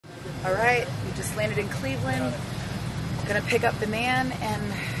All right, we just landed in Cleveland. Gonna pick up the man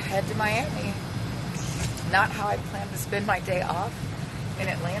and head to Miami. Not how I plan to spend my day off in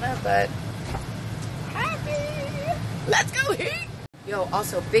Atlanta, but happy. Let's go Heat! Yo,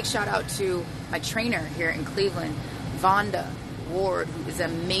 also big shout out to my trainer here in Cleveland, Vonda Ward, who is an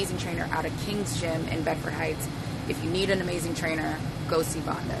amazing trainer out of King's Gym in Bedford Heights. If you need an amazing trainer, go see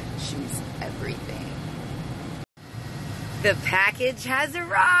Vonda. She's everything. The package has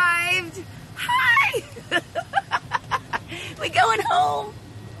arrived. Hi! We going home.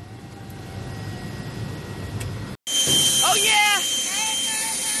 Oh yeah!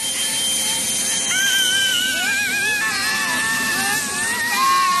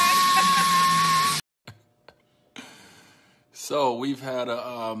 So we've had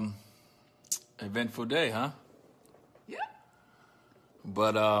a eventful day, huh? Yeah.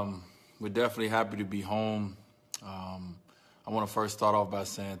 But we're definitely happy to be home. I want to first start off by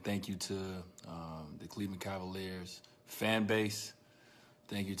saying thank you to the Cleveland Cavaliers fan base.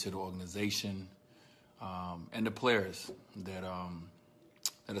 Thank you to the organization and the players that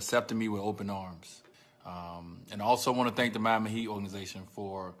accepted me with open arms. And I also want to thank the Miami Heat organization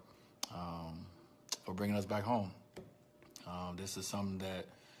for bringing us back home. This is something that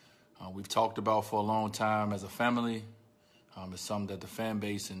we've talked about for a long time as a family. It's something that the fan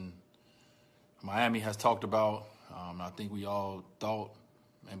base in Miami has talked about. I think we all thought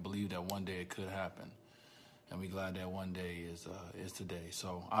and believed that one day it could happen. And we're glad that one day is today.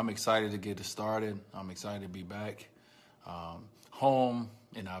 So I'm excited to get it started. I'm excited to be back home,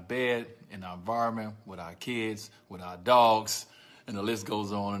 in our bed, in our environment, with our kids, with our dogs, and the list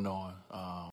goes on and on.